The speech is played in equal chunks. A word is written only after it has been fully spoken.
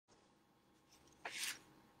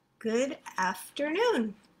Good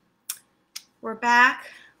afternoon. We're back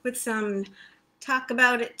with some Talk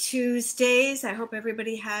About It Tuesdays. I hope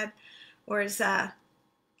everybody hope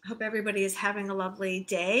everybody is having a lovely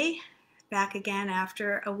day. Back again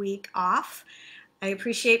after a week off. I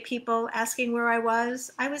appreciate people asking where I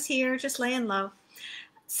was. I was here just laying low.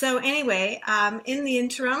 So anyway, in the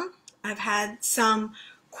interim, I've had some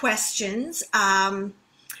questions.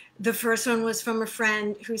 The first one was from a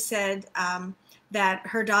friend who said that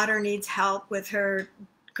her daughter needs help with her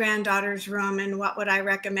granddaughter's room, and what would I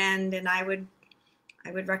recommend? And I would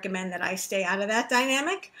recommend that I stay out of that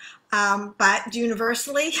dynamic. But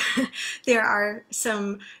universally, there are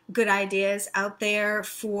some good ideas out there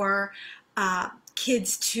for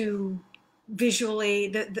kids to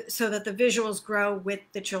visually, so that the visuals grow with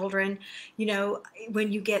the children. You know,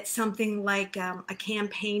 when you get something like a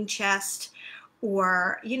campaign chest,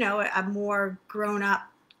 or a more grown-up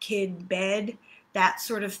kid bed, that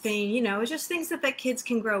sort of thing, just things that kids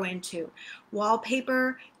can grow into.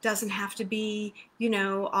 Wallpaper doesn't have to be,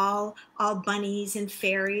 all bunnies and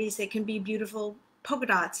fairies. It can be beautiful polka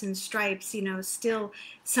dots and stripes, still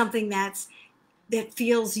something that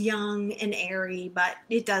feels young and airy, but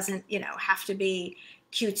it doesn't, have to be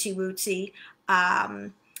cutesy wootsy.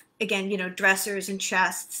 Again, dressers and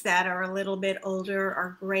chests that are a little bit older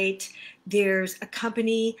are great. There's a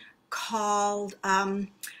company called Animal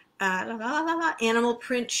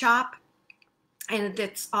Print Shop, and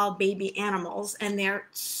it's all baby animals, and they're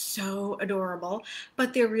so adorable.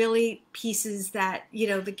 But they're really pieces that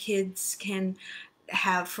the kids can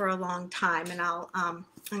have for a long time. And I'll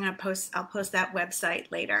post that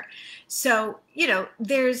website later. So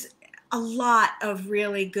there's a lot of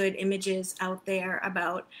really good images out there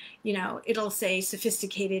about, it'll say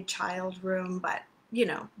sophisticated child room, but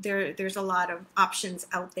there's a lot of options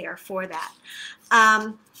out there for that.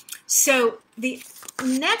 So the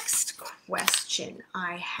next question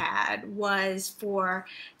I had was for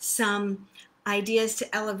some ideas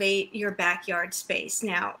to elevate your backyard space.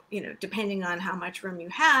 Now, depending on how much room you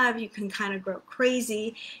have, you can kind of go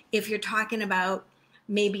crazy. If you're talking about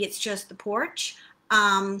maybe it's just the porch,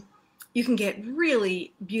 you can get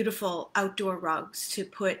really beautiful outdoor rugs to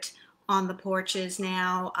put on the porches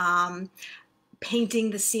now. Painting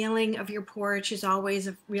the ceiling of your porch is always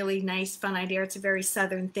a really nice, fun idea. It's a very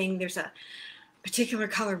southern thing. There's a particular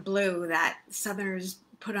color blue that Southerners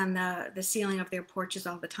put on the ceiling of their porches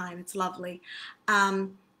all the time. It's lovely.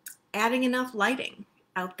 Adding enough lighting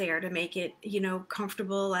out there to make it,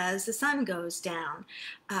 comfortable as the sun goes down.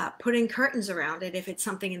 Putting curtains around it. If it's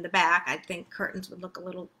something in the back, I think curtains would look a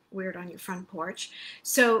little weird on your front porch.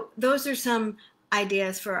 So those are some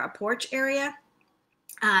ideas for a porch area.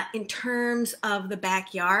 In terms of the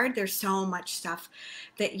backyard, there's so much stuff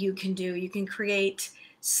that you can do. You can create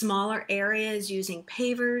smaller areas using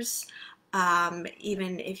pavers.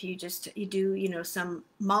 Even if you do, some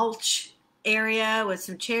mulch area with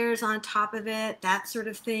some chairs on top of it, that sort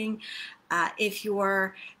of thing. If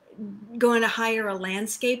you're going to hire a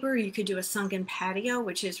landscaper, you could do a sunken patio,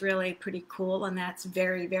 which is really pretty cool, and that's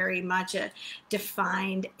very, very much a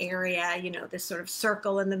defined area, this sort of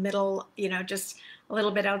circle in the middle, just a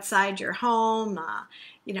little bit outside your home,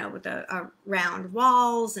 with a round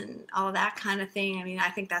walls and all of that kind of thing. I mean, I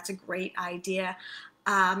think that's a great idea.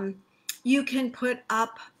 You can put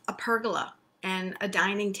up a pergola and a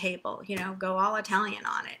dining table, go all Italian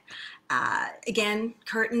on it. Again,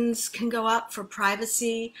 curtains can go up for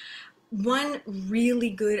privacy. One really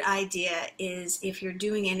good idea is if you're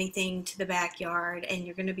doing anything to the backyard and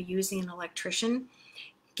you're going to be using an electrician,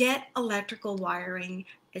 get electrical wiring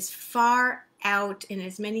as far out in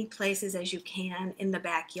as many places as you can in the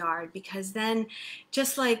backyard, because then,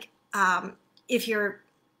 just like if you're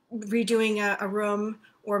redoing a room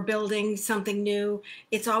or building something new,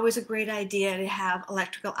 it's always a great idea to have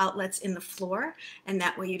electrical outlets in the floor, and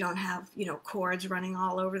that way you don't have, cords running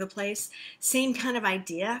all over the place. Same kind of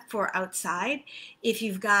idea for outside. If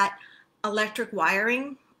you've got electric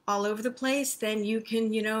wiring all over the place, then you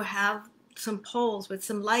can, have some poles with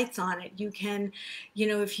some lights on it. You can,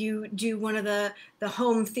 if you do one of the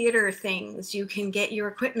home theater things, you can get your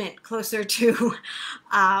equipment closer to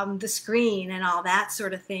the screen and all that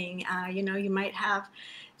sort of thing. You might have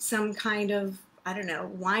some kind of, I don't know,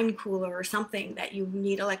 wine cooler or something that you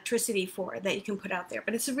need electricity for that you can put out there.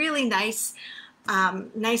 But it's a really nice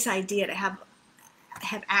idea to have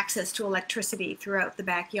access to electricity throughout the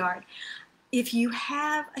backyard. If you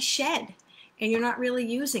have a shed and you're not really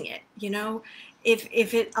using it,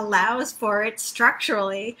 if it allows for it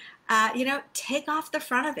structurally, you know, take off the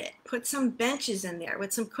front of it, put some benches in there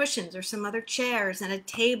with some cushions or some other chairs and a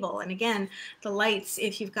table. And again, the lights,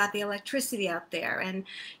 if you've got the electricity out there, and,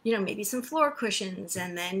 you know, maybe some floor cushions,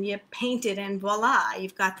 and then you paint it and voila,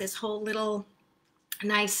 you've got this whole little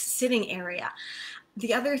nice sitting area.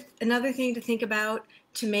 Another thing to think about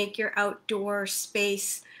to make your outdoor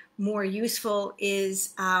space more useful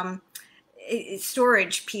is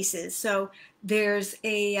storage pieces. So there's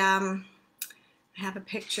I have a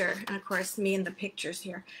picture, and of course me and the pictures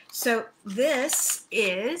here. So this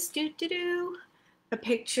is a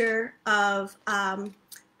picture of an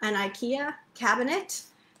IKEA cabinet,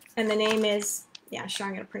 and the name is, yeah, sure,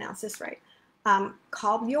 I'm going to pronounce this right,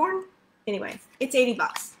 Kolbjorn. Anyway, it's 80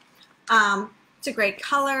 bucks. It's a great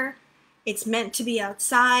color. It's meant to be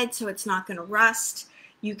outside, so it's not going to rust.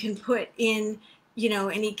 You can put in, you know,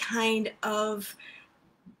 any kind of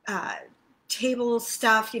table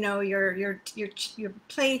stuff, you know, your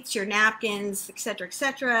plates, your napkins, etc.,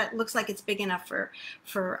 etc. It looks like it's big enough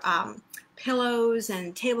for pillows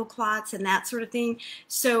and tablecloths and that sort of thing.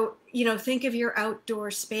 So, you know, think of your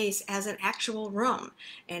outdoor space as an actual room.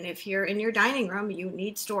 And if you're in your dining room, you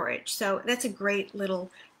need storage. So that's a great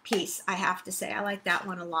little piece, I have to say. I like that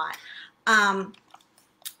one a lot.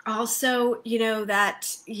 Also, you know,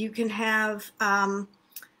 that you can have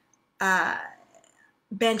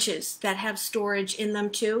benches that have storage in them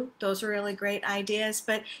too. Those are really great ideas.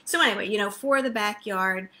 But so anyway, you know, for the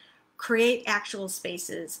backyard, create actual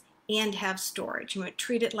spaces and have storage. You know,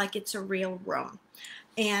 treat it like it's a real room.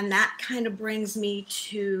 And that kind of brings me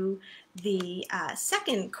to the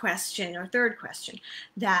second question, or third question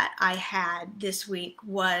that I had this week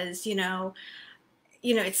was, you know,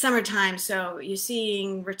 it's summertime, so you're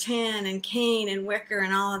seeing rattan and cane and wicker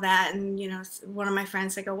and all of that. And, you know, one of my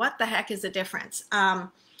friends, they go, what the heck is the difference?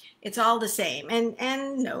 It's all the same.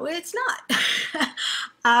 And no, it's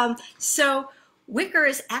not. So wicker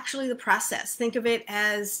is actually the process. Think of it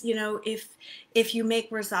as, you know, if you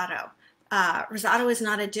make risotto. Risotto is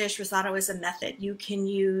not a dish. Risotto is a method. You can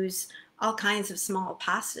use all kinds of small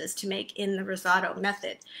pastas to make in the risotto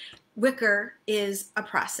method. Wicker is a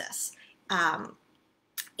process.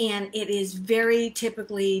 And it is very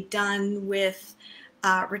typically done with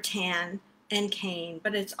rattan and cane,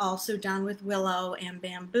 but it's also done with willow and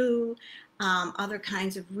bamboo, other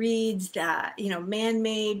kinds of reeds, that, you know,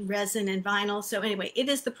 man-made resin and vinyl. So anyway, it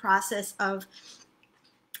is the process of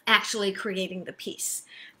actually creating the piece,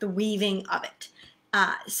 the weaving of it.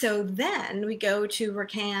 So then we go to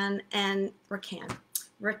rattan and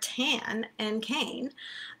cane.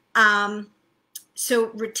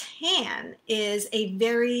 So rattan is a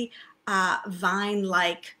very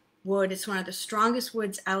vine-like wood. It's one of the strongest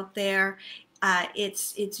woods out there.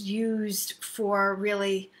 It's used for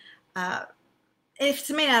really, if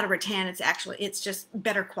it's made out of rattan, it's just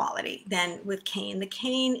better quality than with cane. The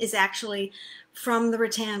cane is actually from the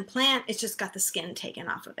rattan plant. It's just got the skin taken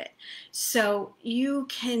off of it. So you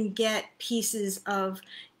can get pieces of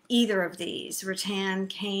either of these, rattan,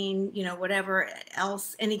 cane, you know, whatever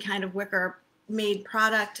else, any kind of wicker made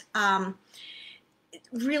product.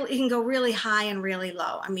 Really, it can go really high and really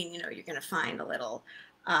low. I mean, you know, you're going to find a little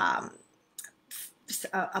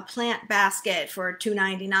a plant basket for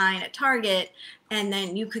 $2.99 at Target, and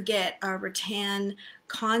then you could get a rattan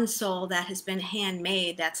console that has been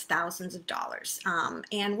handmade that's thousands of dollars,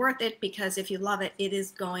 and worth it, because if you love it, it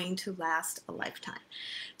is going to last a lifetime.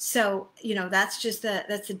 So, you know, that's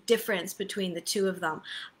the difference between the two of them.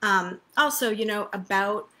 Also, you know,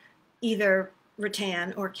 about either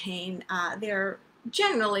rattan or cane, they're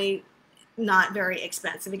generally not very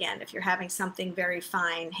expensive. Again, if you're having something very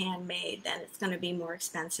fine handmade, then it's going to be more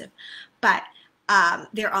expensive. But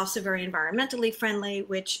they're also very environmentally friendly,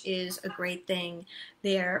 which is a great thing.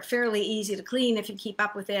 They're fairly easy to clean if you keep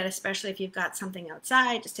up with it, especially if you've got something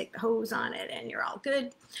outside. Just take the hose on it and you're all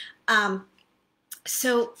good.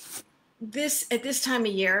 So at this time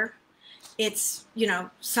of year, it's, you know,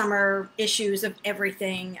 summer issues of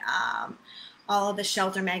everything, all of the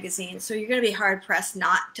shelter magazines. So you're going to be hard pressed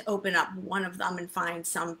not to open up one of them and find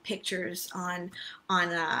some pictures on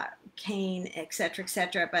cane, etc.,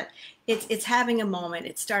 etc. But it's having a moment.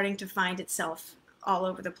 It's starting to find itself all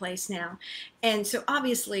over the place now. And so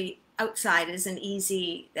obviously outside is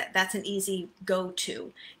that's an easy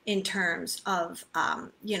go-to in terms of,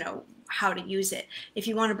 you know, how to use it. If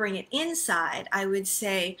you want to bring it inside, I would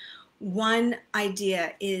say one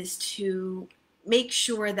idea is to make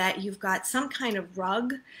sure that you've got some kind of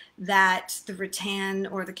rug that the rattan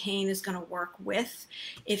or the cane is going to work with.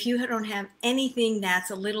 If you don't have anything that's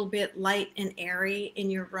a little bit light and airy in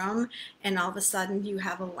your room, and all of a sudden you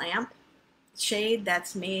have a lamp, shade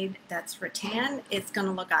that's rattan, it's going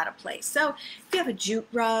to look out of place. So if you have a jute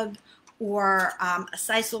rug or a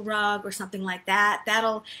sisal rug or something like that,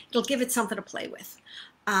 it'll give it something to play with.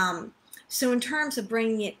 So in terms of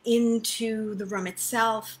bringing it into the room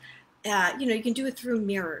itself, you can do it through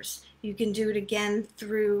mirrors. You can do it again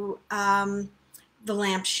through the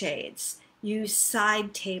lampshades. Use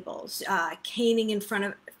side tables, caning in front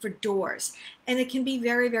of for doors, and it can be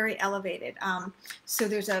very, very elevated. So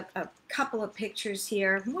there's a couple of pictures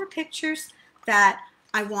here, more pictures that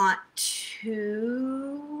I want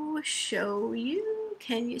to show you.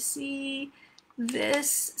 Can you see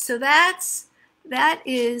this? So that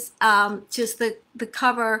is just the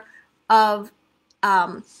cover of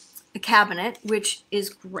a cabinet, which is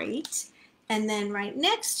great. And then right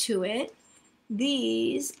next to it,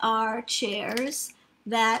 these are chairs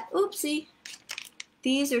that, oopsie,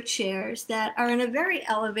 these are chairs that are in a very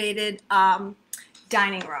elevated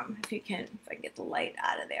dining room. If I can get the light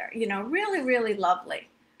out of there, really, really lovely.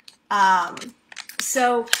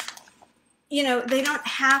 So, they don't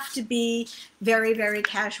have to be very, very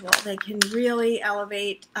casual. They can really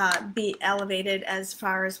be elevated as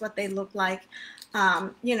far as what they look like.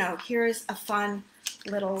 Here's a fun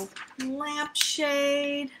little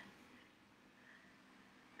lampshade.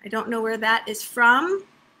 I don't know where that is from,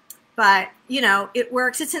 but, it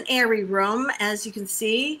works. It's an airy room, as you can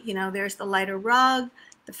see. There's the lighter rug.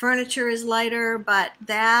 The furniture is lighter, but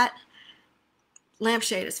that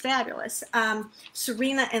lampshade is fabulous.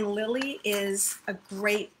 Serena and Lily is a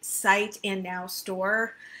great site and now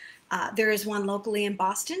store. There is one locally in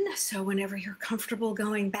Boston, so whenever you're comfortable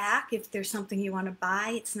going back, if there's something you want to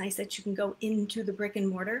buy, it's nice that you can go into the brick and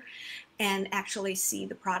mortar and actually see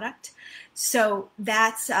the product. So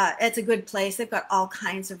it's a good place. They've got all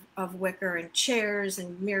kinds of wicker and chairs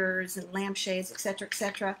and mirrors and lampshades, etc.,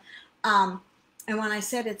 etc. And when I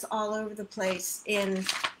said it's all over the place in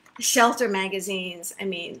shelter magazines, I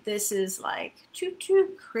mean, this is like choo-choo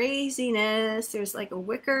craziness. There's like a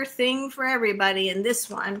wicker thing for everybody in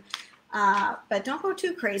this one, but don't go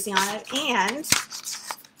too crazy on it. And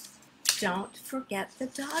don't forget the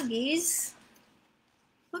doggies.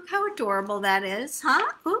 Look how adorable that is, huh?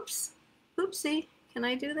 Oops, oopsie. Can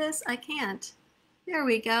I do this? I can't. There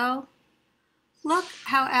we go. Look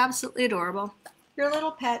how absolutely adorable. Your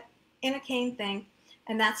little pet in a cane thing.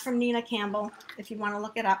 And that's from Nina Campbell, if you want to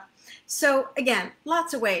look it up. So again,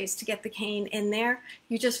 lots of ways to get the cane in there.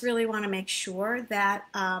 You just really want to make sure that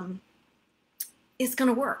it's going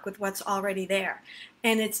to work with what's already there.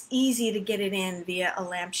 And it's easy to get it in via a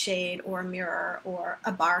lampshade or a mirror or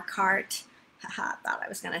a bar cart. Haha, thought I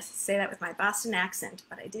was going to say that with my Boston accent,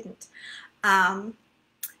 but I didn't.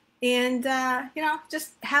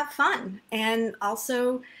 Just have fun. And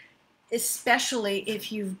also, especially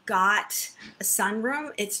if you've got a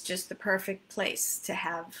sunroom, it's just the perfect place to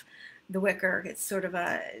have the wicker. It's sort of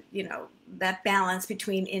that balance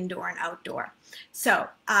between indoor and outdoor. So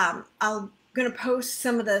I'm going to post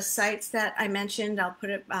some of the sites that I mentioned. I'll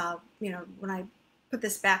put it, when I put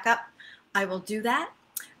this back up, I will do that.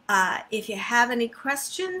 If you have any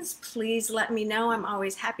questions, please let me know. I'm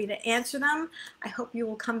always happy to answer them. I hope you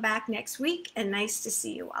will come back next week, and nice to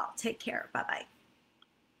see you all. Take care. Bye-bye.